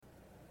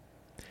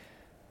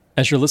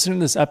As you're listening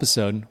to this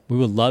episode, we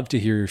would love to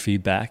hear your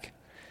feedback.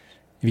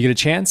 If you get a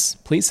chance,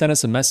 please send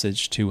us a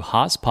message to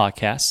Haas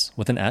Podcasts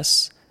with an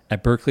S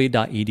at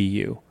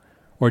berkeley.edu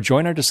or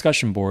join our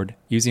discussion board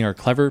using our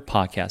Clever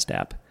podcast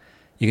app.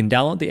 You can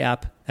download the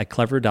app at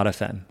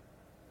clever.fm.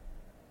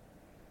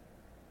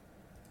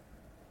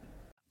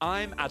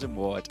 I'm Adam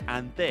Ward,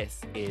 and this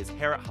is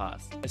Here at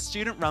Haas, a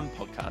student-run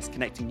podcast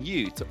connecting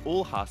you to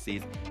all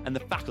Haasies and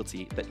the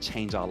faculty that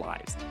change our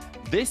lives.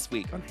 This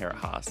week on Here at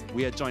Haas,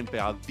 we are joined by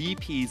our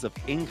VPs of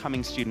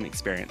Incoming Student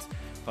Experience,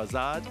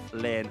 Farzad,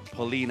 Lynn,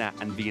 Paulina,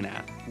 and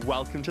Vina.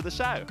 Welcome to the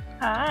show.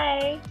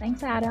 Hi.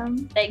 Thanks,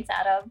 Adam. Thanks,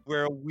 Adam.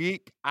 We're a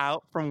week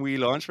out from We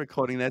Launch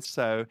recording this,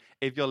 so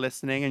if you're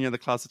listening and you're in the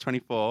class of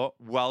 24,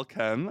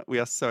 welcome. We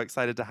are so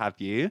excited to have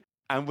you.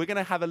 And we're going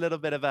to have a little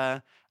bit of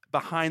a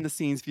behind the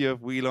scenes view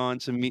of We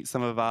Launch and meet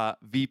some of our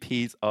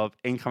VPs of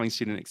Incoming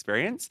Student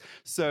Experience.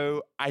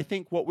 So I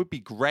think what would be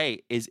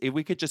great is if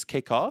we could just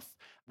kick off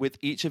with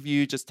each of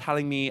you just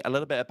telling me a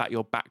little bit about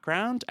your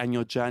background and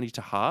your journey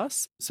to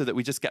Haas so that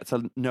we just get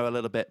to know a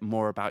little bit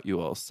more about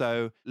you all.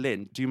 So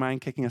Lynn, do you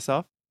mind kicking us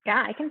off?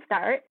 Yeah, I can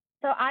start.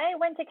 So I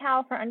went to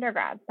Cal for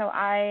undergrad. So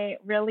I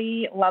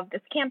really love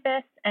this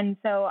campus. And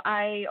so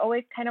I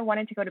always kind of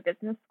wanted to go to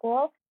business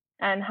school.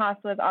 And Haas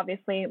was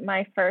obviously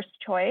my first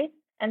choice.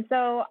 And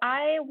so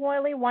I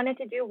really wanted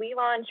to do We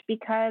Launch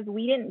because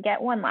we didn't get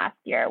one last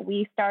year.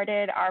 We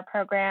started our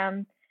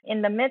program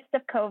in the midst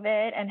of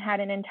COVID and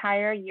had an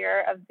entire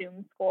year of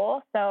Zoom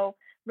school. So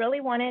really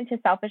wanted to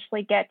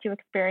selfishly get to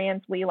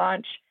experience We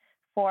Launch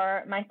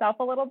for myself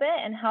a little bit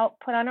and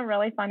help put on a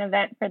really fun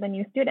event for the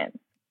new students.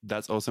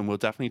 That's awesome. We'll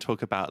definitely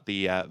talk about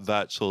the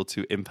virtual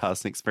to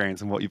in-person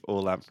experience and what you've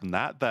all learned from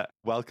that. But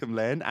welcome,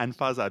 Lynn. And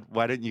Farzad,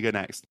 why don't you go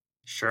next?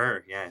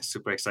 Sure. Yeah.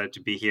 Super excited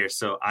to be here.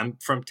 So I'm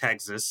from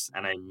Texas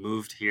and I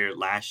moved here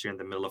last year in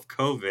the middle of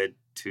COVID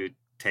to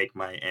take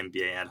my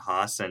MBA at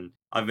Haas. And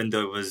even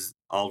though it was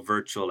all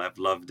virtual, I've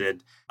loved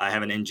it. I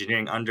have an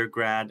engineering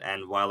undergrad.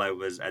 And while I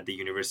was at the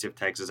University of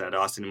Texas at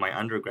Austin in my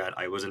undergrad,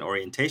 I was an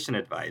orientation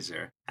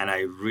advisor. And I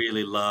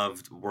really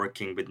loved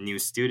working with new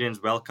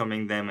students,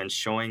 welcoming them and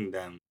showing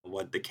them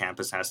what the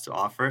campus has to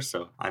offer.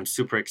 So I'm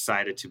super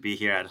excited to be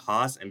here at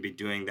Haas and be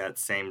doing that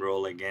same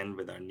role again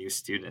with our new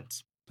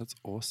students. That's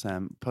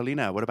awesome.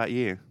 Paulina, what about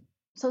you?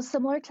 So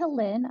similar to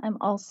Lynn, I'm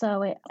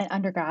also an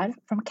undergrad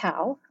from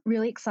Cal.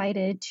 Really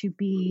excited to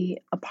be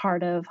a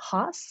part of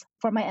Haas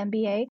for my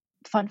MBA.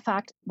 Fun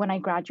fact, when I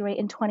graduate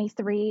in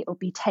 23, it'll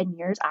be 10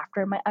 years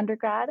after my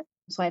undergrad.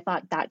 So I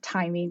thought that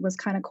timing was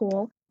kind of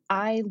cool.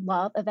 I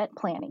love event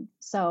planning.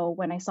 So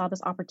when I saw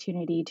this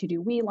opportunity to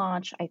do We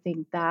Launch, I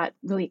think that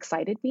really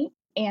excited me.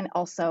 And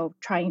also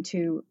trying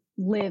to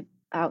live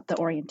out the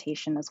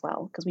orientation as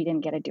well, because we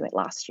didn't get to do it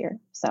last year.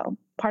 So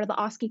part of the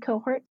OSCE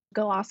cohort,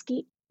 go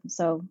OSCE.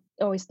 So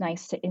always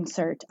nice to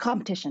insert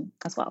competition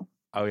as well.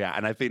 Oh, yeah.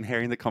 And I've been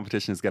hearing the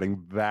competition is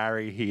getting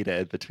very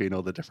heated between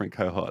all the different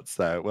cohorts.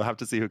 So we'll have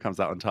to see who comes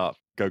out on top.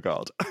 Go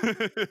Gold.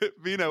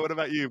 Vina, what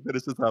about you?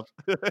 Finish this up.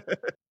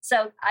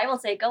 So I will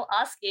say go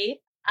OSCE.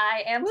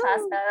 I am class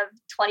of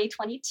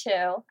 2022.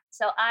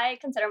 So I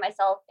consider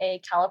myself a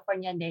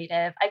California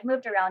native. I've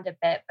moved around a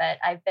bit, but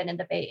I've been in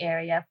the Bay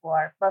Area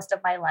for most of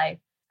my life.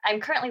 I'm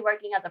currently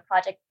working as a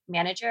project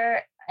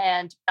manager,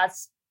 and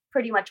that's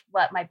pretty much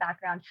what my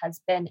background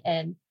has been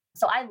in.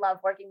 So I love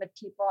working with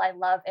people. I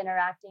love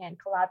interacting and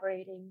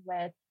collaborating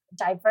with a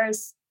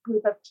diverse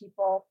group of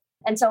people.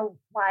 And so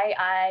why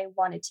I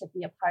wanted to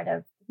be a part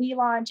of We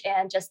Launch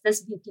and just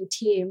this VP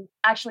team,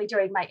 actually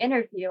during my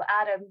interview,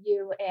 Adam,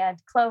 you and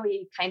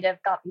Chloe kind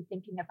of got me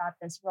thinking about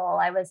this role.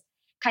 I was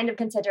kind of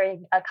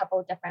considering a couple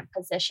of different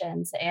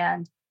positions,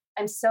 and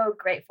I'm so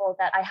grateful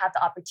that I have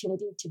the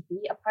opportunity to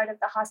be a part of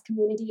the Haas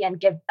community and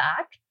give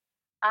back.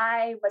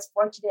 I was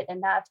fortunate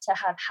enough to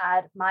have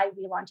had my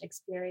We Launch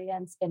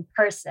experience in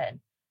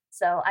person.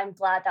 So I'm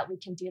glad that we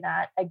can do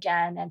that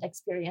again and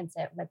experience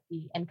it with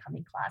the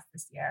incoming class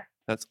this year.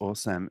 That's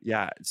awesome.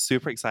 Yeah,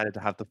 super excited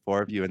to have the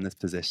four of you in this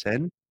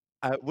position.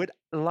 I would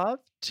love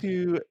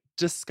to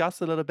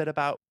discuss a little bit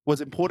about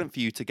what's important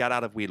for you to get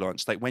out of We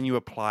Launch, like when you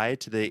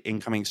applied to the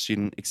Incoming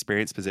Student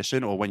Experience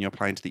position or when you're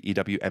applying to the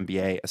EW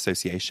MBA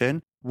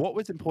Association. What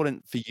was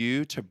important for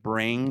you to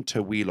bring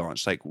to We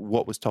Launch? Like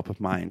what was top of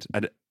mind?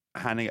 And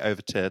handing it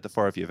over to the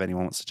four of you if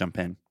anyone wants to jump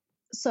in.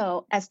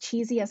 So as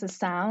cheesy as it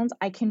sounds,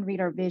 I can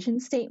read our vision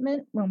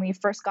statement when we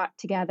first got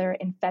together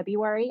in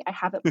February. I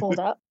have it pulled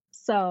up.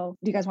 So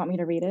do you guys want me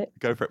to read it?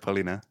 Go for it,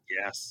 Paulina.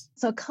 Yes.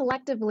 So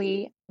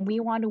collectively, we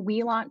want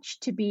We Launch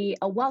to be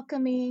a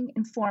welcoming,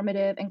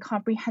 informative, and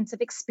comprehensive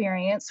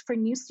experience for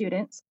new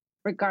students,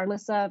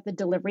 regardless of the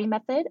delivery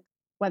method,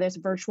 whether it's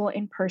virtual,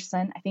 in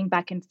person. I think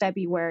back in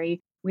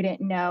February, we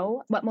didn't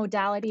know what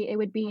modality it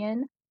would be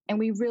in. And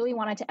we really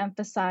wanted to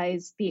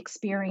emphasize the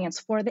experience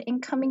for the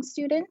incoming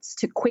students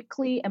to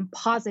quickly and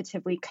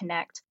positively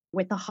connect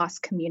with the Haas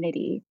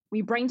community.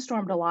 We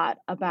brainstormed a lot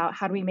about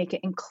how do we make it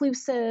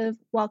inclusive,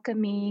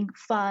 welcoming,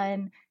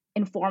 fun,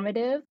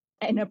 informative,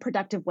 in a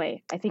productive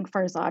way. I think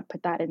Farzad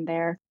put that in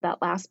there,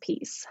 that last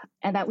piece,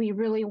 and that we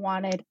really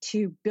wanted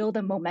to build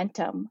a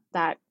momentum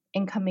that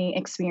incoming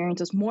experience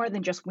was more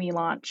than just We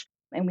Launch,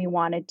 and we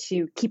wanted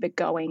to keep it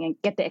going and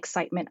get the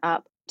excitement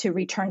up to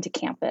return to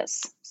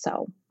campus.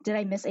 So did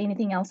I miss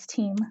anything else,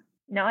 team?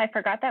 No, I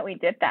forgot that we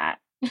did that.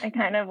 I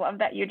kind of love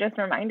that you just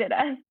reminded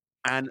us.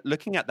 And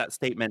looking at that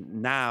statement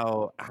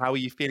now, how are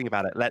you feeling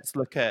about it? Let's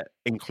look at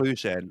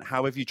inclusion.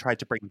 How have you tried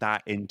to bring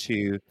that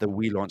into the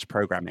We Launch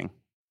programming?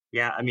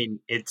 Yeah, I mean,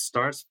 it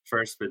starts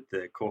first with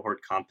the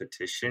cohort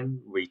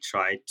competition. We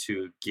try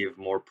to give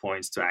more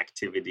points to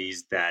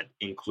activities that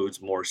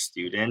includes more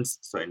students.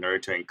 So in order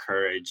to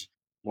encourage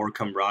more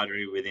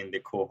camaraderie within the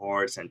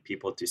cohorts and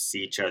people to see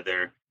each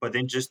other. But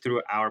then just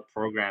through our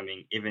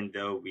programming, even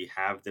though we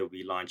have the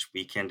We Launch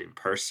weekend in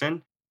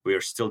person, we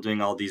are still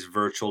doing all these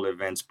virtual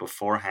events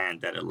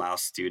beforehand that allow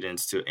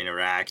students to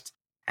interact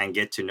and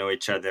get to know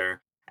each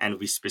other. And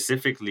we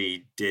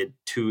specifically did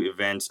 2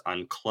 events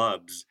on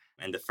clubs,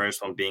 and the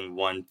first one being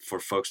one for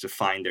folks to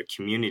find their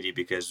community,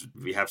 because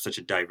we have such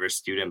a diverse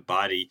student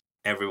body.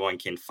 Everyone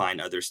can find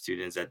other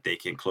students that they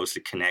can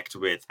closely connect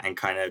with and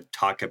kind of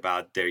talk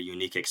about their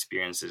unique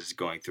experiences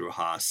going through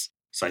Haas.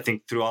 So I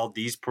think through all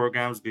these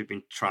programs, we've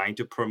been trying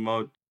to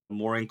promote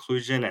more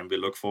inclusion, and we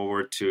look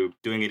forward to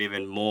doing it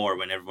even more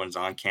when everyone's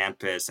on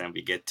campus and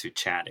we get to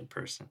chat in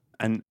person.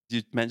 And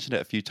you mentioned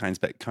it a few times,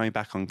 but coming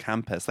back on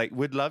campus, like,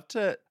 we'd love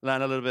to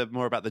learn a little bit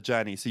more about the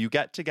journey. So you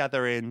get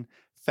together in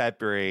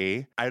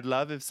February. I'd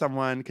love if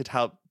someone could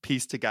help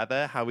piece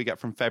together how we get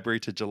from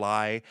February to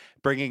July,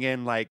 bringing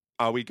in, like,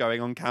 are we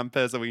going on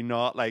campus? Are we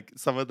not? Like,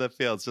 some of the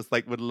fields, just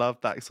like, would love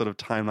that sort of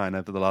timeline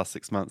over the last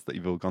 6 months that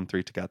you've all gone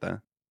through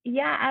together.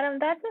 Yeah, Adam,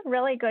 that's a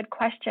really good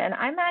question.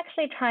 I'm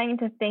actually trying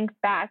to think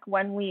back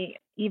when we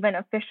even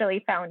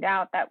officially found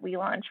out that We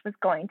Launch was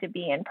going to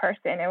be in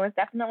person. It was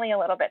definitely a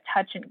little bit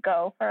touch and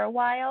go for a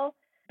while,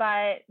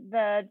 but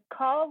the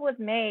call was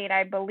made,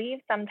 I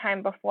believe,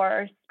 sometime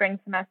before spring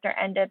semester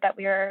ended that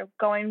we were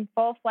going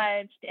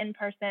full-fledged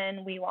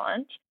in-person We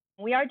Launch.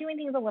 We are doing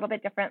things a little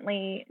bit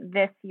differently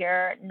this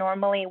year.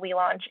 Normally, We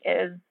Launch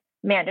is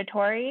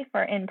mandatory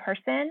for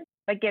in-person.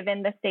 But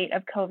given the state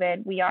of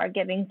COVID, we are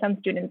giving some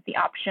students the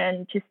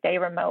option to stay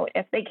remote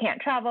if they can't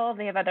travel, if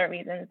they have other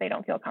reasons they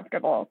don't feel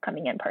comfortable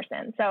coming in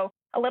person. So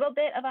a little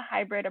bit of a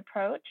hybrid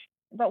approach.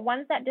 But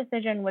once that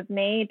decision was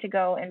made to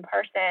go in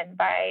person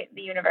by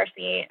the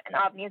university, and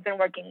Avni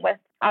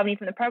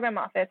from the program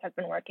office has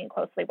been working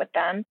closely with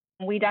them,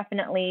 we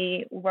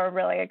definitely were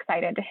really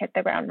excited to hit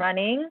the ground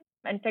running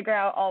and figure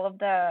out all of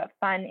the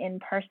fun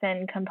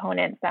in-person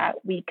components that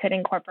we could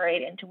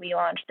incorporate into We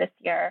Launch this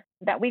year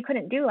that we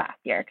couldn't do last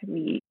year because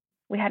we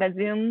had a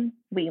Zoom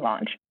We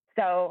Launch.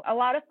 So a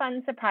lot of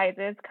fun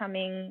surprises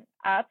coming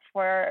up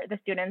for the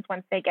students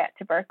once they get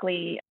to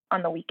Berkeley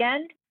on the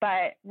weekend,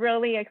 but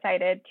really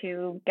excited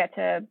to get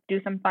to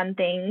do some fun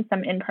things,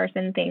 some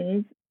in-person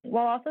things,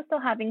 while also still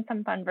having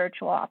some fun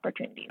virtual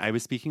opportunities. I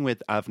was speaking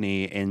with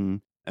Avni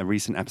in a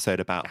recent episode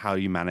about how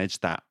you manage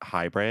that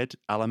hybrid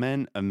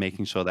element of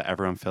making sure that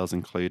everyone feels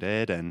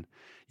included. And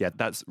yeah,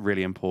 that's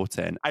really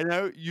important. I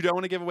know you don't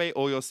want to give away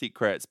all your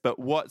secrets, but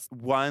what's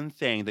one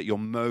thing that you're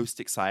most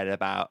excited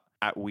about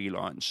at We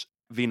Launch?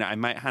 Veena, I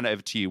might hand it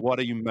over to you. What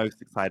are you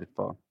most excited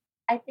for?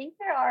 I think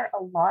there are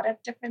a lot of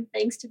different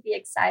things to be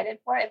excited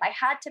for. If I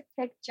had to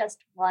pick just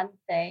one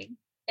thing,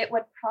 it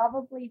would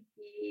probably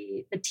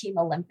be the Team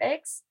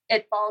Olympics.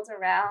 It falls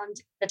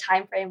around the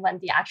time frame when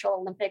the actual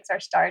Olympics are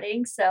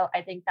starting. So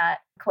I think that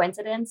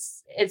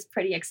coincidence is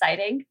pretty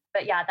exciting.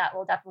 But yeah, that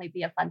will definitely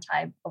be a fun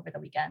time over the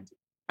weekend.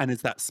 And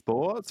is that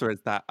sports or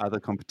is that other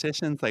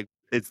competitions? Like,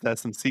 is there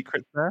some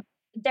secrets there?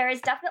 There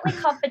is definitely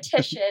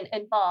competition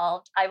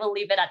involved. I will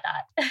leave it at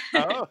that.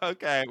 Oh,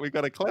 okay. We've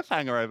got a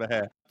cliffhanger over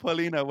here.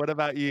 Paulina, what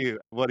about you?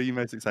 What are you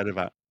most excited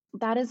about?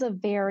 That is a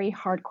very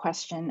hard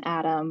question,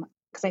 Adam,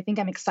 because I think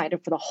I'm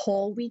excited for the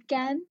whole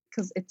weekend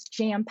because it's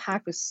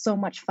jam-packed with so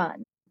much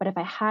fun. But if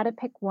I had to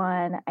pick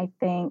one, I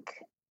think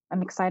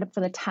I'm excited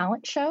for the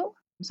talent show.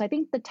 So I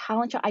think the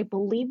talent show, I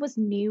believe, was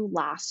new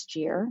last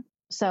year.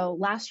 So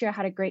last year I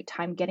had a great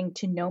time getting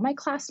to know my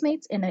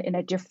classmates in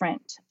a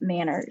different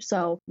manner.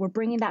 So we're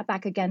bringing that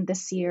back again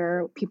this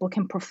year. People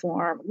can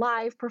perform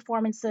live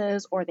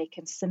performances or they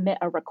can submit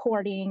a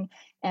recording.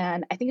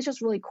 And I think it's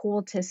just really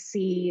cool to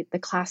see the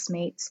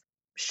classmates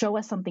show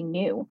us something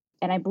new.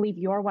 And I believe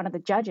you're one of the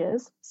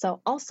judges.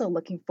 So also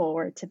looking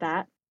forward to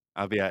that.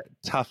 I'll be a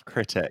tough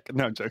critic.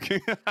 No, I'm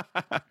joking.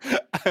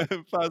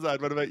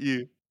 Farzad, what about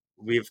you?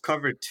 We've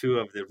covered 2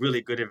 of the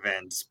really good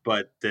events,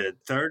 but the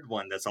third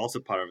one that's also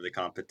part of the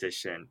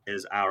competition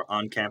is our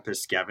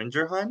on-campus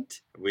scavenger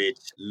hunt, which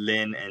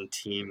Lynn and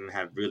team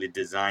have really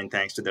designed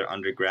thanks to their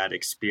undergrad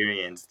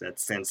experience that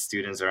sends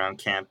students around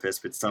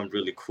campus with some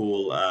really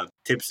cool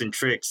tips and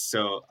tricks.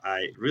 So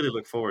I really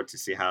look forward to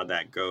see how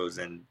that goes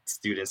and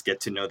students get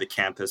to know the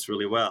campus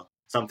really well.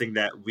 Something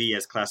that we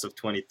as class of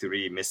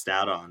 23 missed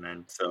out on.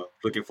 And so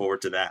looking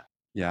forward to that.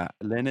 Yeah,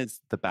 Lynn is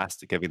the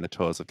best at giving the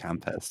tours of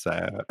campus. So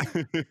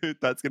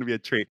that's going to be a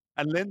treat.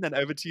 And Lynn, then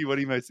over to you. What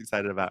are you most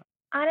excited about?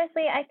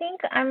 Honestly, I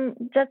think I'm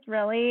just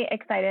really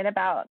excited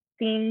about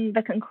seeing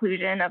the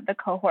conclusion of the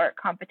cohort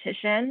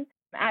competition.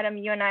 Adam,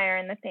 you and I are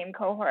in the same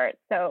cohort,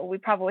 so we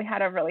probably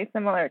had a really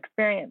similar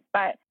experience.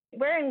 But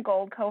we're in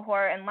gold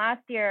cohort, and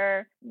last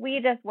year we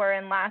just were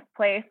in last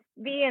place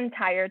the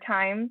entire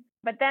time.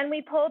 But then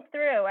we pulled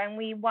through and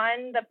we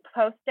won the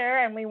poster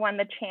and we won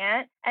the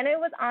chant. And it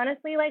was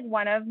honestly like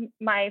one of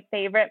my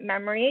favorite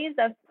memories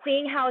of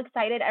seeing how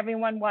excited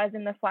everyone was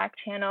in the Slack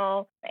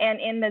channel and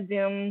in the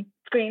Zoom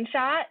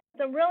screenshot.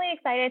 So I'm really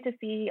excited to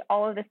see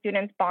all of the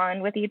students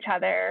bond with each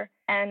other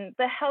and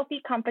the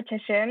healthy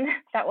competition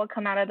that will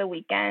come out of the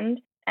weekend.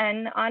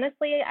 And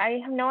honestly, I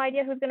have no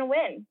idea who's going to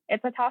win.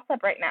 It's a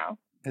toss-up right now.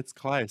 It's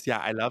close. Yeah,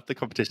 I love the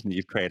competition that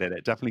you've created.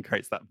 It definitely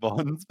creates that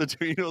bond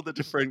between all the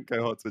different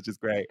cohorts, which is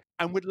great.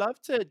 And would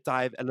love to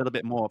dive a little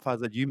bit more.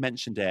 Fazad, you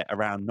mentioned it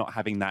around not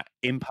having that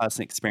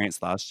in-person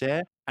experience last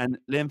year. And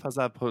Lynn,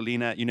 Fazad,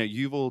 Paulina,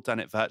 you've all done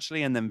it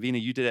virtually. And then Vina,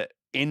 you did it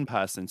in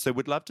person. So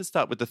would love to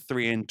start with the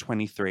 3 in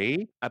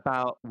 23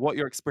 about what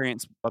your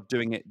experience of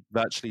doing it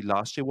virtually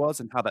last year was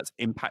and how that's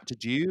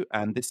impacted you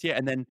this year.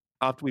 And then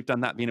after we've done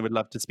that, Vina, would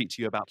love to speak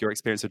to you about your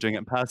experience of doing it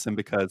in person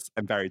because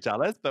I'm very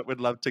jealous, but would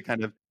love to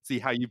kind of see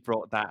how you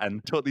brought that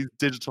and taught these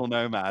digital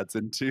nomads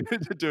into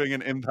doing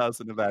an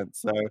in-person event.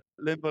 So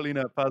Lynn,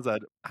 Paulina, Fazad,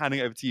 handing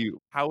it over to you.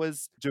 How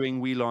was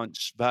doing We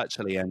Launch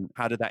virtually and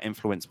how did that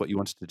influence what you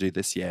wanted to do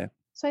this year?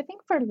 So I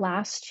think for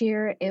last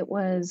year, it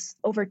was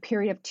over a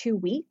period of 2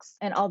 weeks.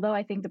 And although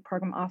I think the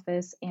program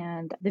office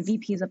and the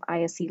VPs of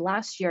ISC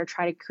last year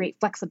tried to create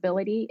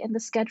flexibility in the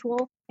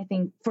schedule, I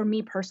think for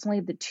me personally,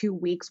 the 2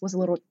 weeks was a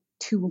little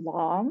too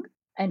long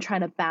and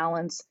trying to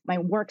balance my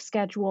work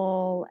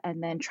schedule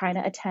and then trying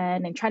to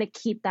attend and try to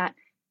keep that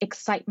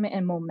excitement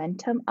and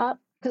momentum up.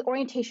 Because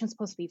orientation is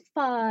supposed to be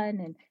fun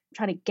and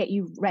try to get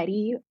you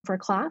ready for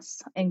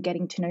class and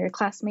getting to know your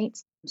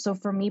classmates. So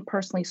for me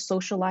personally,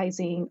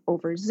 socializing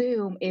over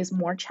Zoom is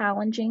more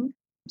challenging.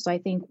 So I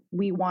think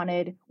we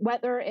wanted,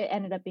 whether it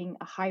ended up being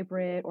a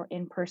hybrid or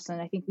in person,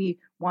 I think we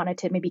wanted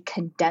to maybe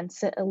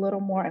condense it a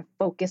little more and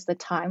focus the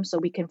time so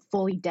we can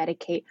fully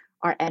dedicate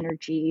our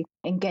energy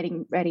in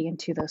getting ready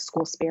into the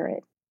school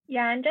spirit.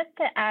 Yeah, and just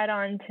to add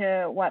on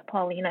to what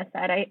Paulina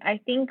said, I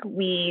think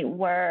we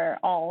were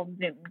all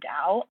Zoomed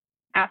out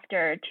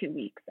after 2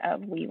 weeks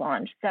of We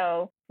Launch.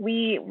 So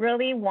we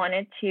really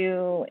wanted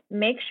to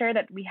make sure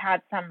that we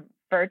had some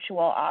virtual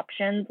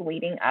options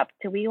leading up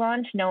to We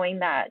Launch, knowing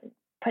that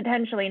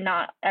potentially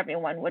not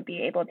everyone would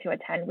be able to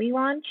attend We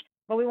Launch.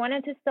 But we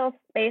wanted to still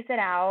space it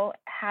out,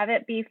 have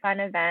it be fun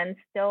events,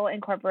 still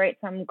incorporate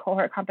some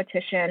cohort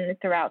competition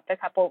throughout the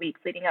couple of weeks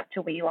leading up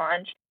to We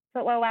Launch. So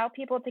it will allow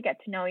people to get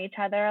to know each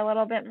other a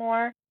little bit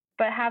more,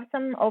 but have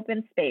some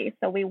open space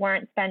so we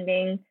weren't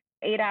spending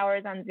 8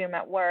 hours on Zoom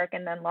at work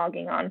and then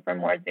logging on for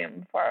more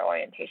Zoom for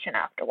orientation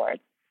afterwards.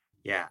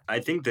 Yeah,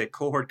 I think the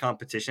cohort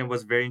competition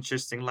was very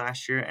interesting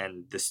last year,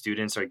 and the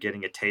students are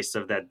getting a taste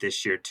of that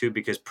this year too,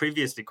 because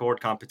previously cohort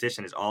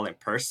competition is all in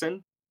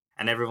person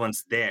and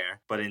everyone's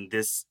there. But in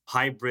this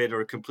hybrid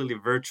or completely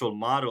virtual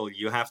model,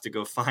 you have to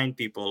go find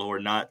people who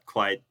are not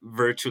quite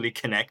virtually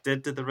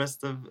connected to the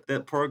rest of the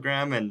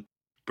program and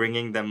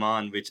bringing them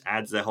on, which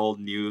adds a whole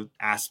new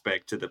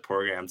aspect to the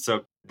program.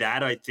 So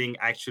that I think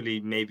actually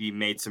maybe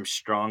made some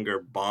stronger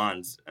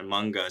bonds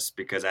among us,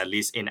 because at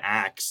least in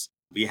ACTS,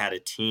 we had a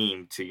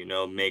team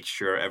to, make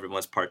sure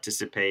everyone's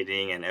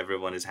participating and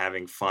everyone is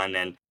having fun.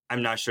 And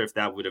I'm not sure if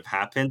that would have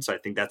happened. So I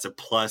think that's a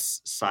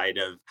plus side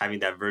of having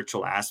that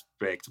virtual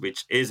aspect,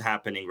 which is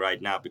happening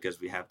right now because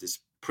we have this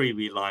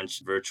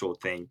pre-relaunch virtual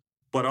thing.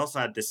 But also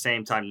at the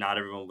same time, not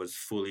everyone was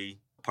fully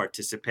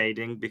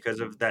participating because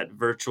of that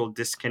virtual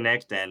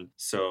disconnect. And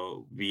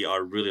so we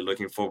are really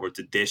looking forward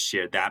to this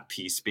year, that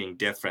piece being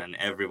different,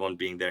 everyone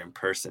being there in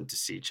person to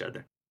see each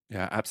other.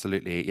 Yeah,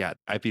 absolutely. Yeah,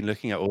 I've been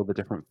looking at all the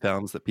different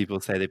films that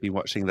people say they've been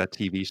watching their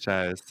TV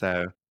shows.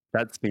 So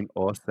that's been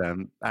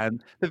awesome.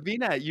 And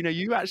Vina,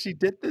 you actually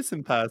did this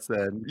in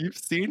person. You've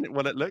seen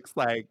what it looks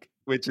like,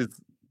 which is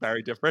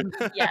very different.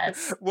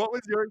 Yes. What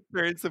was your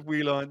experience of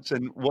We Launch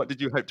and what did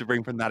you hope to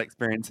bring from that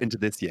experience into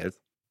this year's?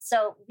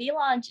 So We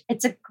Launch,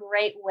 it's a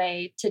great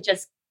way to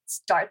just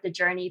start the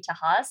journey to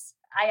Haas.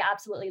 I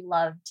absolutely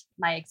loved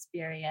my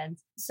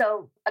experience.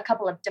 So a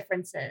couple of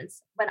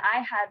differences. When I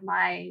had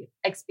my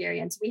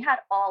experience, we had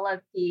all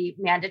of the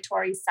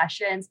mandatory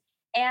sessions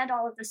and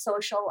all of the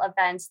social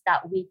events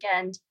that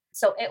weekend.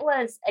 So it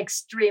was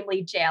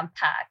extremely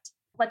jam-packed.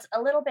 What's a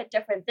little bit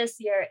different this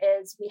year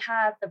is we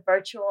have the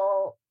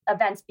virtual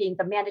events being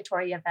the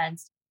mandatory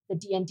events, the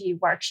D&D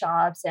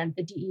workshops and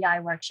the DEI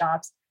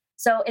workshops.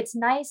 So it's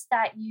nice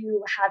that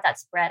you have that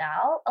spread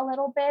out a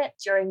little bit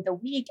during the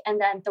week. And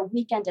then the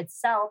weekend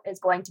itself is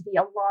going to be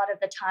a lot of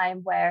the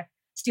time where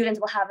students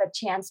will have a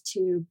chance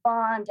to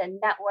bond and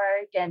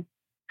network and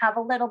have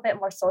a little bit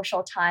more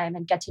social time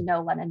and get to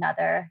know one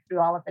another through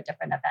all of the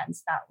different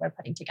events that we're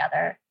putting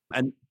together.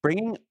 And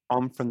bringing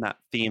on from that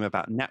theme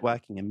about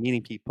networking and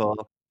meeting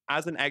people,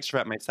 as an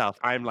extrovert myself,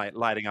 I'm like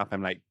lighting up.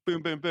 I'm like,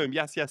 boom, boom, boom.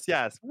 Yes, yes,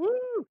 yes. Woo!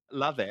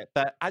 Love it.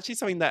 But actually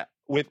something that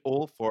with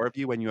all four of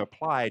you, when you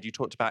applied, you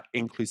talked about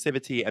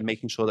inclusivity and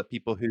making sure that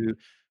people who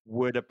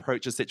would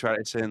approach a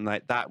situation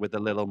like that with a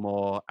little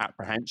more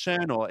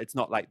apprehension, or it's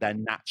not like their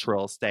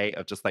natural state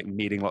of just like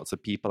meeting lots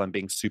of people and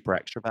being super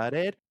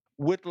extroverted.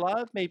 Would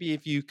love maybe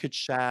if you could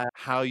share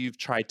how you've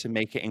tried to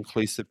make it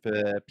inclusive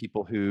for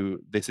people who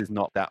this is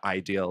not their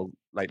ideal,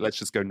 like let's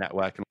just go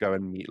network and go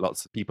and meet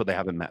lots of people they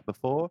haven't met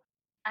before.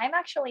 I'm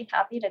actually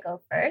happy to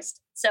go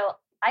first. So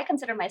I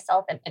consider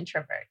myself an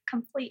introvert,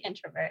 complete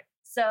introvert.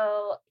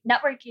 So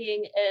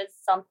networking is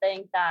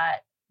something that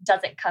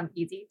doesn't come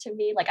easy to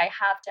me. Like I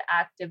have to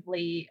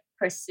actively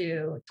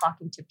pursue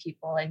talking to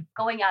people and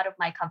going out of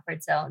my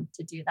comfort zone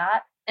to do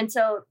that. And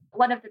so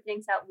one of the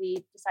things that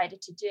we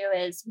decided to do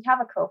is we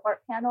have a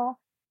cohort panel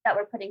that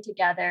we're putting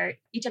together.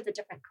 Each of the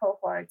different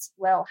cohorts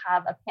will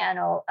have a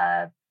panel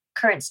of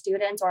current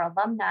students or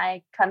alumni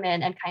come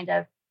in and kind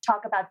of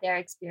talk about their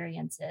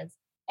experiences.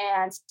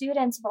 And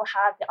students will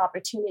have the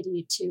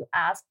opportunity to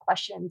ask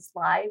questions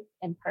live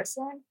in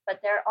person, but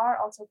there are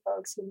also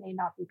folks who may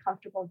not be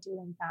comfortable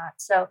doing that.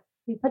 So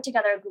we put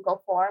together a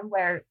Google form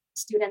where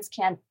students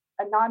can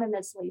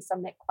anonymously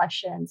submit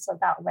questions. So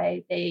that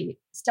way they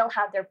still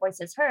have their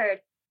voices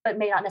heard, but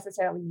may not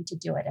necessarily need to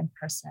do it in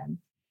person.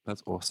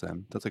 That's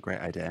awesome. That's a great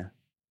idea.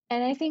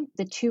 And I think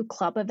the 2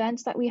 club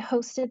events that we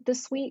hosted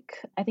this week,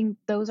 I think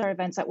those are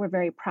events that we're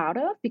very proud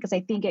of because I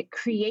think it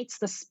creates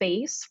the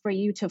space for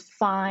you to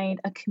find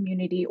a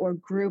community or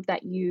group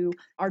that you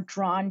are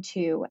drawn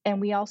to. And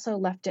we also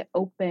left it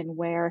open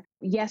where,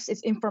 yes,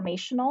 it's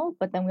informational,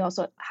 but then we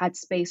also had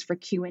space for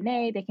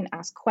Q&A. They can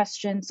ask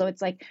questions. So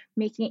it's like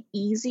making it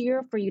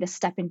easier for you to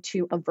step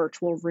into a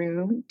virtual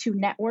room to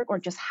network or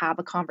just have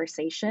a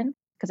conversation.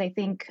 Because I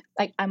think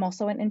like I'm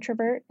also an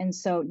introvert. And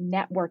so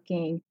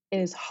networking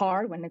is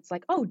hard when it's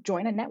like, oh,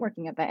 join a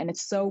networking event. And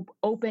it's so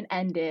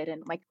open-ended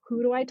and like,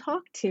 who do I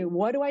talk to?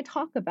 What do I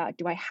talk about?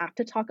 Do I have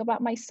to talk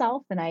about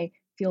myself? And I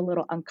feel a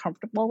little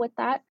uncomfortable with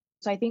that.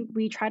 So I think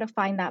we try to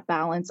find that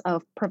balance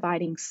of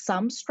providing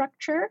some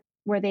structure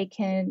where they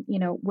can,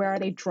 where are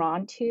they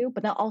drawn to,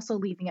 but then also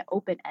leaving it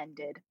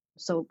open-ended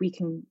so we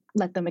can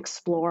let them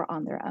explore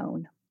on their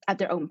own at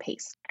their own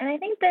pace. And I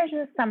think there's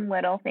just some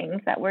little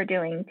things that we're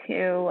doing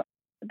too.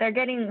 They're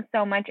getting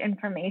so much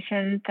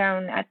information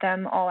thrown at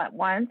them all at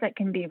once. It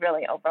can be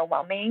really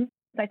overwhelming.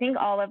 So I think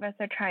all of us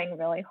are trying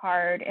really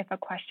hard if a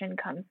question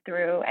comes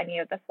through any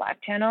of the Slack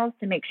channels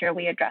to make sure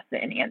we address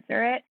it and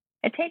answer it.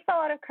 It takes a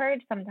lot of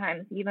courage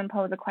sometimes to even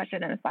pose a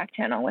question in a Slack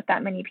channel with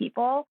that many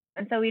people.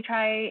 And so we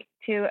try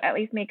to at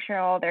least make sure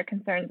all their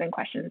concerns and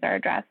questions are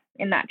addressed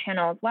in that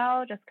channel as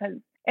well, just because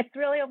it's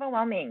really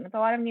overwhelming. It's a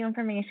lot of new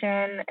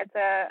information. It's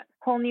a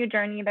whole new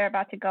journey they're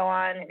about to go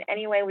on. And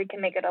any way we can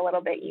make it a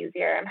little bit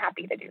easier, I'm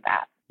happy to do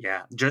that.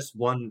 Yeah, just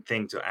one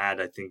thing to add.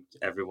 I think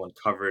everyone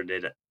covered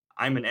it.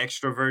 I'm an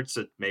extrovert,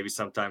 so maybe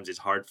sometimes it's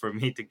hard for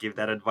me to give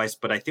that advice,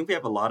 but I think we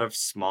have a lot of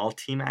small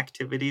team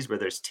activities where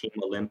there's Team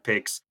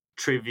Olympics,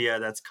 trivia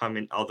that's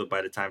coming, although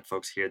by the time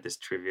folks hear this,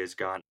 trivia is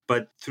gone.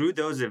 But through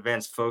those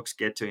events, folks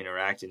get to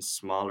interact in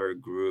smaller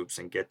groups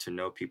and get to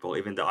know people,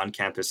 even the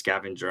on-campus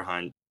scavenger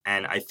hunt.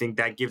 And I think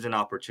that gives an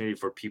opportunity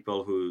for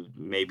people who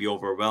may be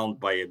overwhelmed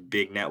by a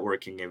big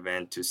networking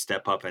event to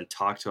step up and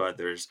talk to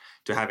others,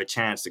 to have a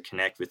chance to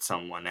connect with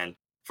someone. And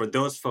for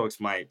those folks,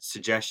 my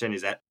suggestion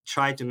is that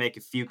try to make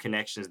a few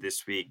connections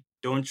this week.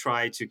 Don't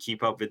try to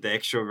keep up with the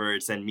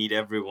extroverts and meet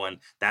everyone.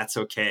 That's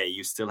okay.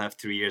 You still have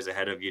 3 years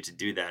ahead of you to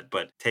do that.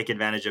 But take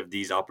advantage of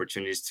these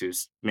opportunities to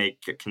make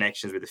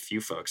connections with a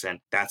few folks. And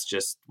that's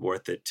just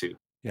worth it too.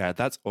 Yeah,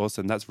 that's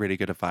awesome. That's really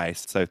good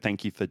advice. So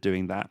thank you for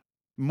doing that.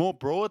 More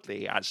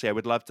broadly, actually, I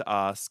would love to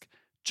ask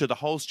to the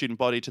whole student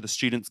body, to the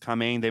students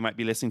coming, they might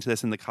be listening to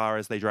this in the car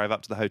as they drive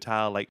up to the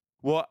hotel. Like,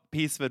 what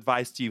piece of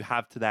advice do you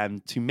have to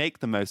them to make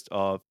the most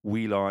of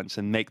WeLaunch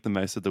and make the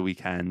most of the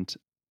weekend?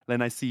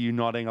 Lynn, I see you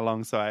nodding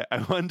along, so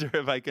I wonder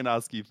if I can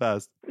ask you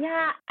first.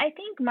 Yeah, I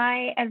think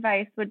my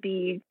advice would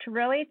be to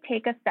really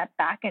take a step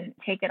back and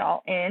take it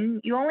all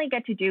in. You only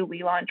get to do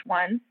WeLaunch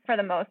once for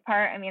the most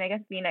part. I mean, I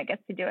guess Vina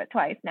gets to do it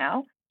twice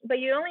now. But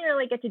you only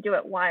really get to do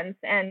it once,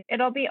 and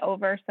it'll be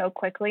over so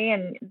quickly,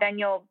 and then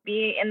you'll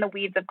be in the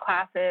weeds of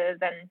classes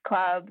and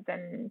clubs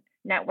and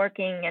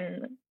networking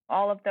and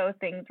all of those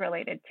things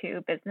related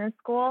to business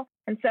school.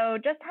 And so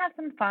just have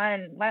some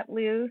fun, let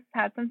loose,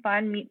 have some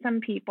fun, meet some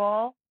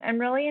people, and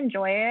really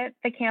enjoy it.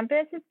 The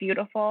campus is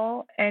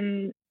beautiful,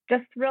 and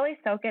just really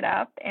soak it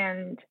up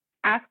and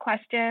ask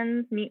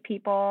questions, meet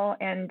people,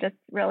 and just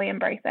really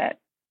embrace it.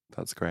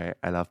 That's great.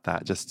 I love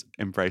that. Just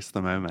embrace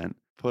the moment.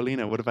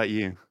 Paulina, what about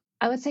you?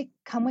 I would say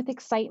come with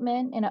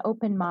excitement and an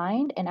open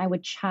mind, and I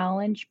would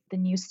challenge the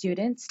new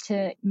students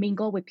to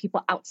mingle with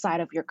people outside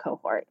of your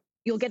cohort.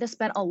 You'll get to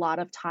spend a lot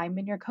of time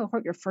in your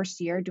cohort your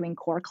first year doing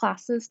core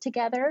classes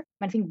together.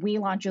 I think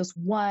WeLaunch is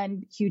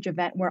one huge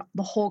event where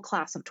the whole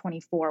class of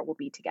 24 will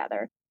be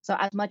together. So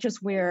as much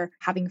as we're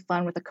having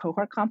fun with the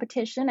cohort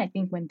competition, I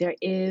think when there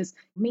is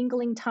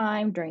mingling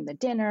time during the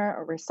dinner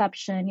or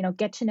reception,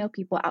 get to know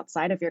people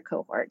outside of your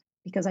cohort.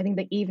 Because I think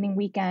the evening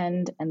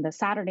weekend and the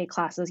Saturday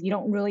classes, you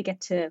don't really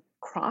get to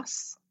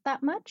cross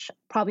that much,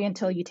 probably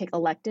until you take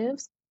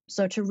electives.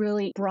 So to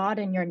really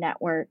broaden your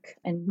network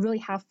and really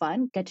have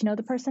fun, get to know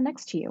the person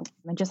next to you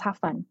and just have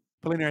fun.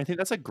 Paulina, I think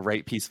that's a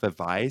great piece of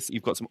advice.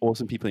 You've got some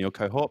awesome people in your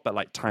cohort, but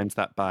like times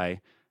that by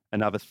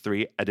another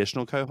 3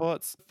 additional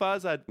cohorts.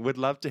 Farzad, would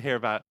love to hear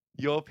about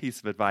your piece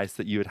of advice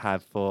that you would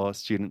have for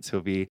students who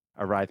will be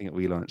arriving at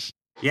WeLaunch.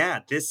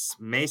 Yeah, this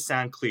may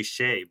sound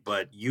cliche,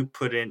 but you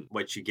put in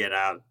what you get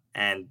out.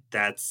 And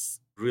that's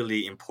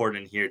really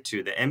important here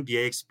too. The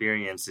MBA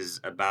experience is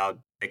about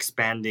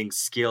expanding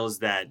skills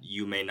that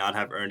you may not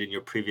have earned in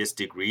your previous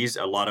degrees.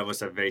 A lot of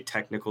us have very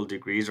technical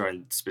degrees or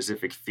in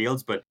specific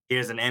fields, but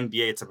here's an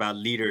MBA. It's about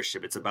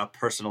leadership. It's about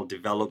personal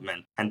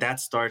development. And that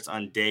starts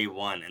on day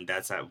one, and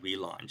that's at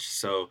WeLaunch.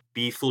 So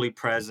be fully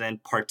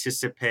present,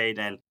 participate,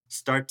 and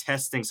start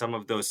testing some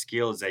of those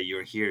skills that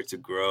you're here to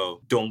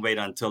grow. Don't wait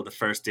until the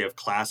first day of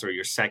class or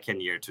your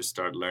second year to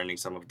start learning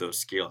some of those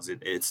skills.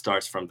 It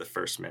starts from the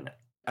first minute.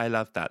 I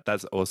love that.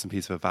 That's an awesome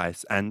piece of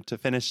advice. And to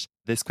finish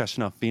this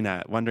question off,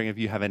 Veena, wondering if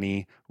you have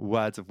any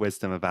words of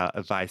wisdom about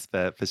advice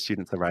for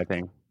students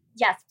arriving.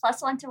 Yes,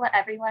 plus one to what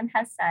everyone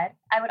has said.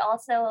 I would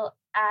also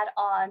add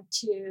on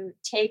to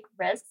take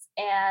risks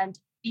and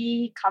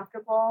be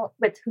comfortable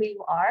with who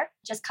you are.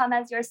 Just come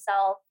as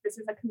yourself. This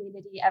is a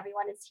community.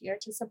 Everyone is here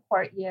to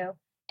support you.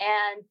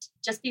 And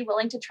just be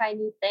willing to try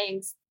new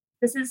things.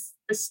 This is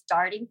the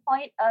starting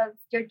point of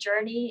your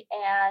journey,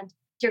 and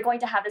you're going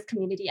to have this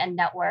community and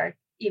network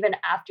even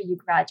after you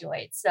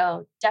graduate.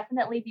 So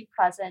definitely be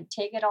present,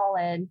 take it all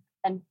in,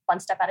 and one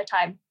step at a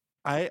time.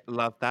 I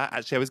love that.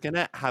 Actually, I was going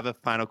to have a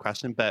final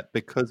question, but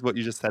because what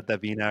you just said there,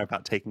 Veena,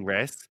 about taking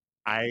risks,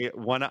 I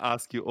want to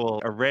ask you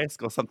all a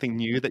risk or something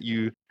new that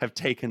you have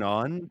taken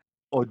on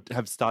or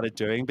have started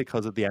doing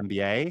because of the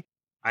MBA.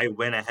 I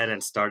went ahead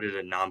and started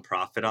a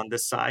nonprofit on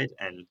this side,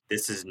 and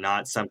this is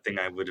not something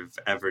I would have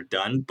ever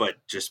done, but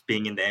just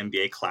being in the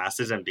MBA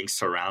classes and being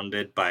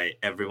surrounded by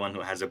everyone who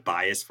has a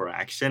bias for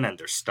action, and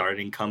they're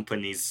starting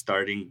companies,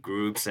 starting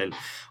groups, and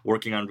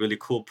working on really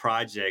cool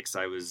projects,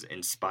 I was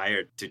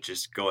inspired to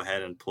just go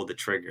ahead and pull the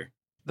trigger.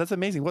 That's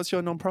amazing. What's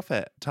your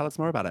nonprofit? Tell us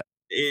more about it.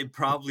 It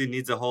probably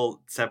needs a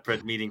whole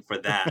separate meeting for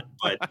that,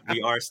 but we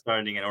are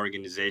starting an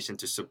organization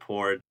to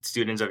support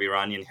students of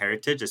Iranian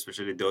heritage,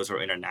 especially those who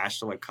are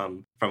international and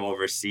come from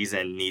overseas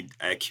and need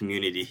a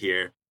community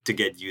here to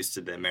get used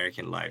to the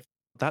American life.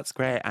 That's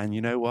great. And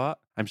you know what?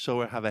 I'm sure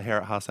we'll have a Here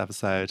at Haas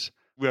episode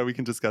where we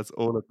can discuss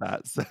all of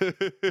that. So,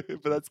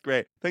 but that's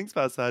great. Thanks,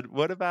 Farzad.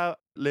 What about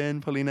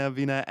Lynn, Paulina,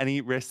 Veena? Any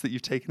risks that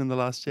you've taken in the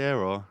last year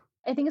or?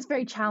 I think it's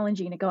very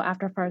challenging to go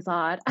after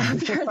Farzad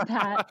after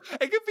that.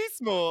 It could be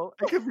small.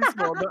 It could be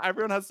small. But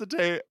everyone has to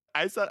take.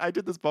 I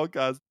did this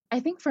podcast. I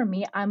think for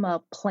me, I'm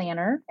a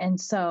planner.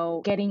 And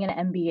so getting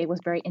an MBA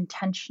was very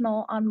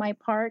intentional on my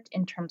part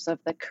in terms of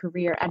the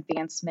career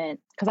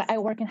advancement, because I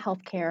work in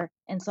healthcare.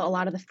 And so a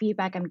lot of the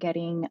feedback I'm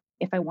getting,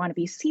 if I want to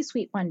be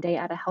C-suite one day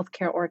at a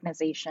healthcare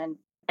organization,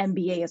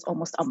 MBA is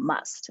almost a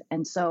must.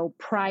 And so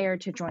prior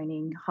to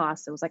joining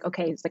Haas, it was like,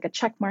 okay, it's like a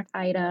checkmark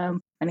item.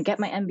 I'm going to get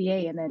my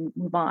MBA and then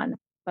move on.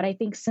 But I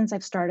think since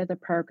I've started the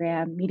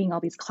program, meeting all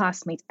these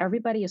classmates,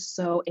 everybody is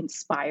so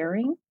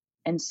inspiring.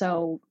 And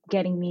so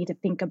getting me to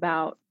think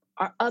about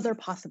our other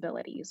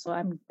possibilities. So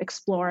I'm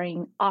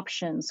exploring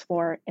options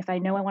for if I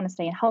know I want to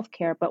stay in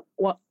healthcare, but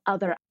what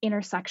other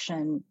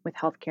intersection with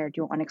healthcare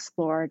do I want to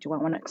explore? Do I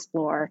want to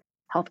explore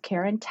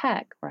healthcare and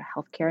tech or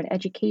healthcare and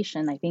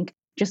education? I think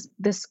just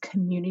this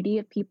community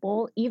of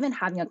people, even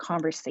having a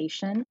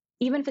conversation,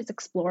 even if it's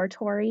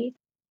exploratory,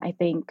 I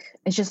think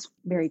it's just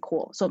very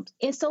cool. So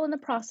it's still in the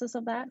process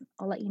of that.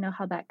 I'll let you know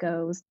how that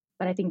goes.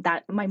 But I think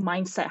that my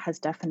mindset has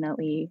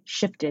definitely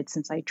shifted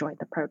since I joined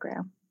the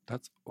program.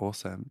 That's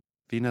awesome.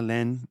 Veena,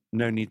 Lynn,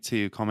 no need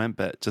to comment,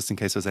 but just in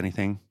case there's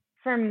anything.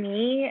 For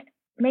me,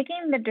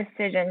 making the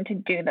decision to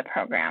do the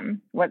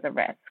program was a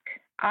risk.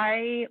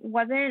 I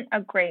wasn't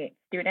a great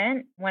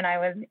student when I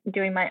was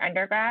doing my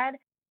undergrad.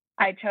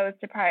 I chose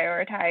to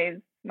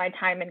prioritize my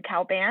time in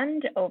Cal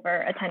Band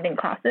over attending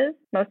classes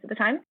most of the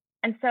time.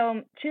 And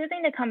so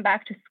choosing to come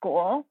back to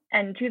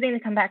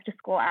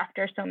school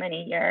after so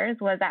many years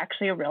was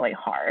actually really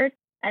hard.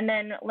 And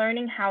then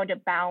learning how to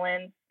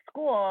balance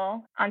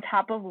school on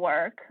top of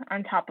work,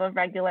 on top of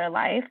regular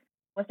life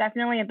was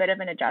definitely a bit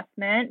of an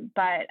adjustment.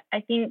 But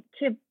I think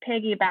to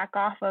piggyback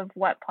off of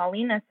what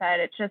Paulina said,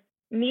 it's just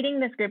meeting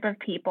this group of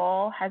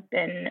people has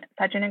been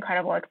such an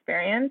incredible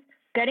experience.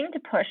 Getting to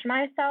push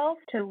myself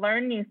to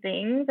learn new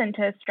things and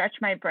to stretch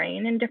my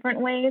brain in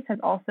different ways has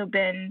also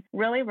been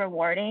really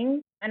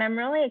rewarding. And I'm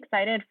really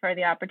excited for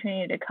the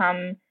opportunity to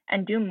come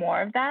and do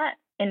more of that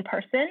in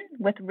person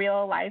with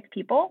real live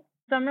people.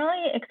 So I'm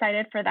really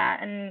excited for that.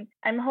 And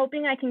I'm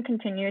hoping I can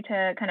continue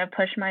to kind of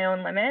push my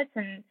own limits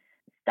and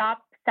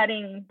stop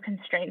setting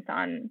constraints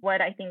on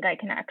what I think I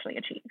can actually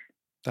achieve.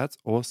 That's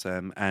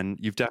awesome. And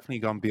you've definitely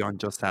gone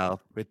beyond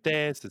yourself with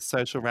this, with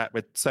social rep,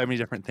 with so many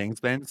different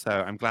things, Lynn. So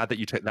I'm glad that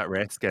you took that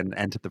risk and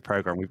entered the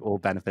program. We've all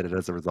benefited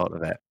as a result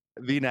of it.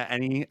 Veena,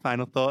 any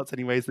final thoughts,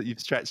 any ways that you've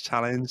stretched,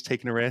 challenged,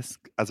 taken a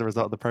risk as a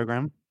result of the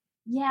program?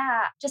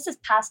 Yeah, just this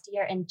past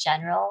year in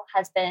general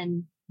has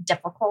been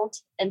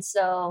difficult. And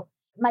so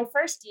my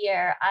first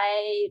year,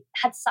 I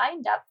had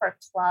signed up for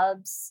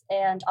clubs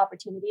and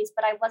opportunities,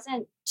 but I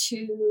wasn't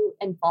too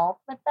involved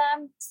with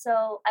them.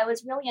 So I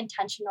was really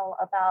intentional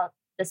about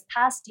this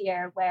past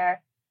year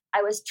where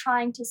I was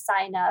trying to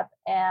sign up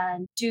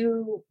and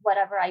do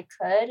whatever I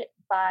could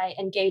by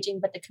engaging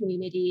with the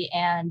community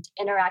and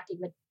interacting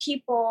with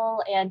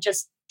people and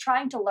just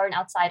trying to learn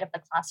outside of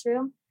the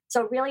classroom.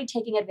 So really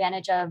taking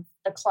advantage of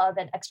the club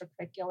and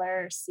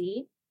extracurricular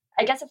scene.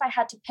 I guess if I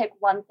had to pick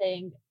one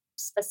thing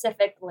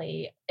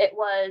specifically, it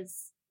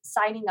was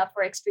signing up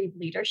for Extreme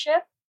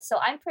Leadership. So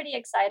I'm pretty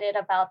excited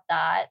about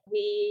that.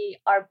 We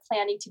are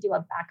planning to do a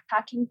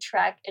backpacking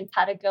trek in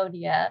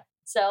Patagonia.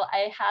 So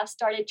I have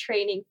started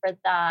training for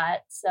that.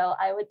 So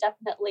I would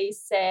definitely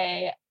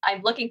say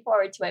I'm looking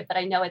forward to it, but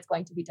I know it's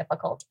going to be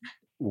difficult.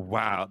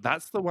 Wow.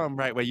 That's the one,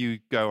 right, where you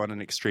go on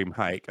an extreme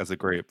hike as a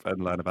group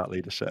and learn about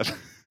leadership.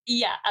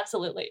 Yeah,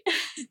 absolutely.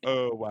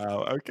 Oh,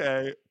 wow.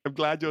 Okay. I'm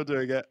glad you're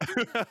doing it.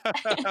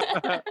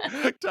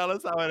 Tell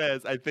us how it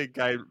is. I think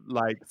I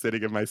like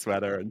sitting in my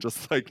sweater and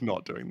just like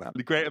not doing that.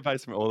 Great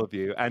advice from all of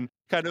you. And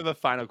kind of a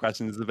final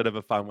question. This is a bit of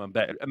a fun one,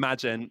 but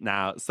imagine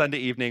now, Sunday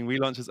evening,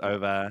 relaunch is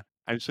over.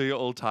 I'm sure you're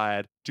all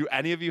tired. Do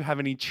any of you have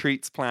any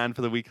treats planned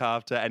for the week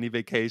after? Any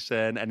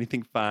vacation,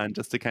 anything fun,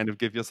 just to kind of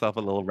give yourself a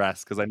little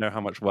rest? Because I know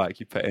how much work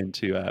you put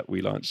into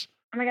relaunch.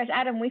 Oh my gosh,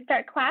 Adam, we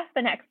start class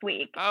the next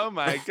week. Oh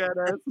my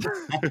goodness.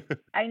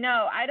 I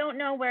know. I don't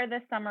know where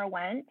this summer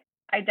went.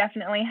 I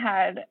definitely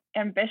had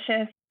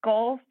ambitious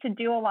goals to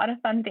do a lot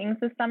of fun things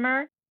this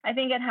summer. I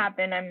think it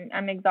happened.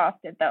 I'm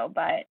exhausted though,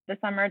 but the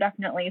summer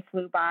definitely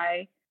flew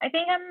by. I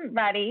think I'm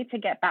ready to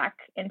get back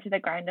into the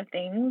grind of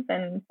things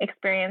and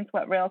experience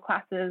what real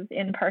classes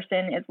in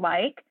person is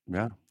like.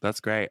 Yeah, that's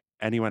great.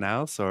 Anyone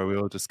else, or are we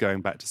all just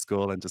going back to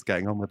school and just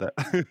getting on with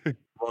it?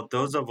 Well,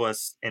 those of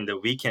us in the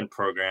weekend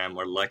program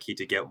were lucky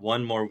to get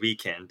one more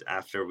weekend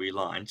after we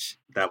launch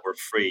that were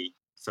free.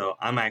 So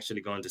I'm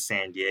actually going to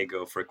San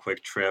Diego for a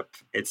quick trip.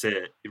 It's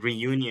a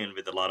reunion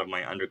with a lot of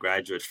my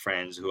undergraduate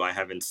friends who I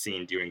haven't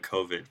seen during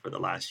COVID for the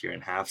last year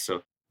and a half.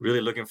 So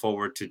really looking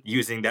forward to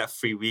using that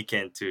free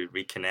weekend to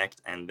reconnect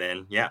and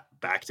then,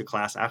 back to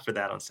class after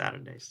that on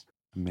Saturdays.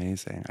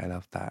 Amazing. I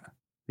love that.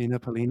 Nina,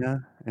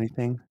 Paulina,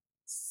 anything?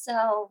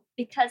 So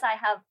because I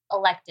have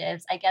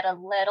electives, I get a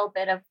little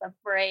bit of a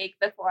break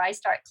before I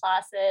start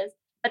classes.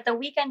 But the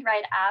weekend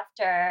right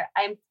after,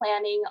 I'm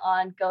planning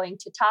on going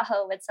to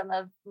Tahoe with some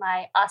of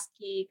my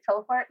OSCE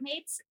cohort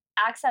mates.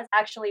 Axe has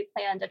actually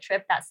planned a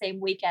trip that same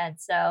weekend.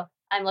 So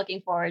I'm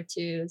looking forward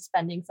to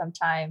spending some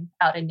time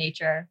out in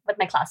nature with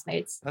my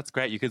classmates. That's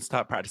great. You can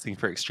start practicing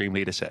for extreme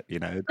leadership, you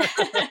know.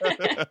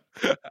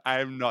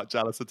 I'm not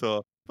jealous at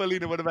all.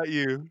 Paulina, what about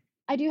you?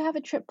 I do have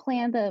a trip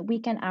planned the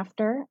weekend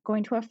after,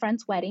 going to a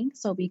friend's wedding.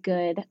 So it'll be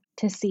good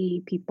to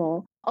see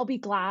people. I'll be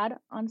glad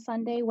on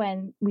Sunday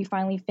when we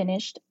finally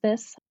finished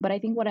this. But I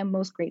think what I'm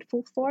most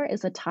grateful for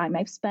is the time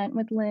I've spent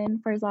with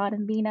Lynn, Farzad,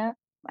 and Vina.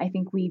 I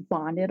think we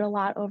bonded a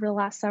lot over the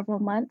last several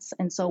months.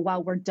 And so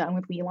while we're done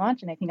with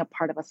WeLaunch, and I think a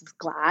part of us is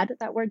glad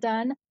that we're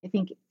done, I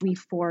think we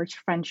forged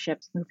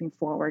friendships moving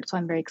forward. So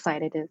I'm very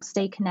excited to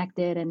stay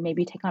connected and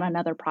maybe take on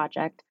another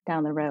project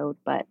down the road.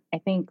 But I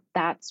think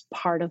that's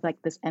part of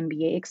like this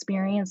MBA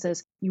experience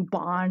is you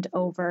bond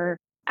over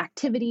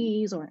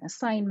activities or an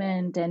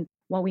assignment. And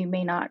while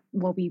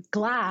we'll be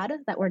glad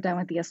that we're done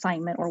with the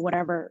assignment or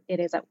whatever it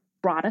is that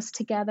brought us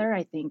together,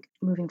 I think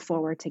moving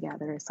forward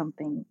together is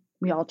something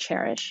we all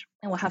cherish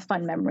and we'll have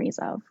fun memories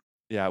of.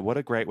 Yeah, what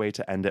a great way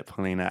to end it,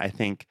 Paulina. I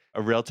think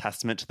a real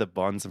testament to the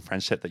bonds and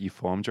friendship that you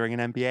form during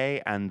an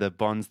MBA and the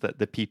bonds that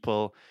the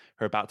people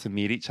who are about to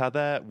meet each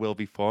other will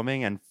be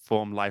forming and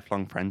form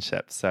lifelong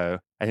friendships. So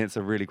I think it's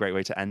a really great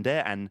way to end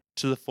it. And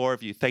to the four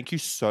of you, thank you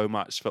so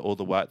much for all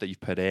the work that you've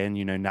put in,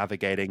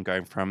 navigating,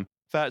 going from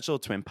virtual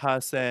to in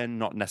person,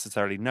 not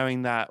necessarily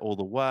knowing that, all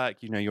the work,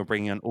 you're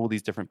bringing on all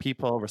these different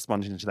people,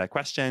 responding to their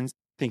questions,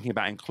 thinking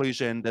about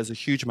inclusion. There's a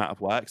huge amount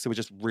of work. So we're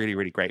just really,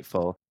 really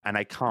grateful. And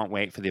I can't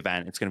wait for the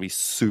event. It's going to be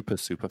super,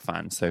 super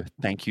fun. So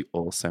thank you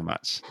all so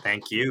much.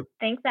 Thank you.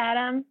 Thanks,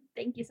 Adam.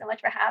 Thank you so much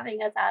for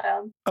having us,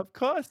 Adam. Of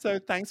course. So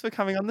thanks for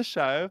coming on the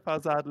show.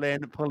 Farzad,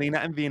 Lynn, Paulina,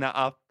 and Vina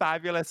are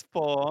fabulous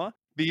four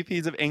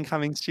VPs of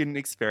Incoming Student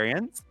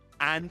Experience.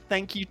 And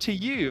thank you to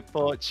you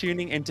for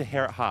tuning into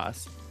here at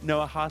Haas.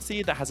 Know a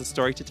Haasy that has a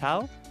story to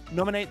tell?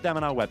 Nominate them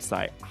on our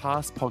website,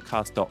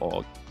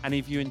 haaspodcast.org. And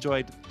if you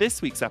enjoyed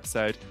this week's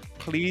episode,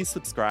 please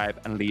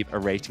subscribe and leave a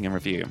rating and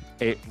review.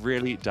 It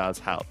really does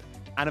help.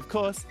 And of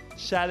course,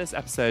 share this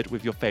episode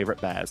with your favorite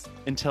bears.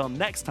 Until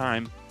next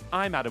time,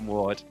 I'm Adam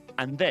Ward,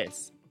 and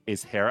this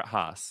is Here at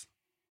Haas.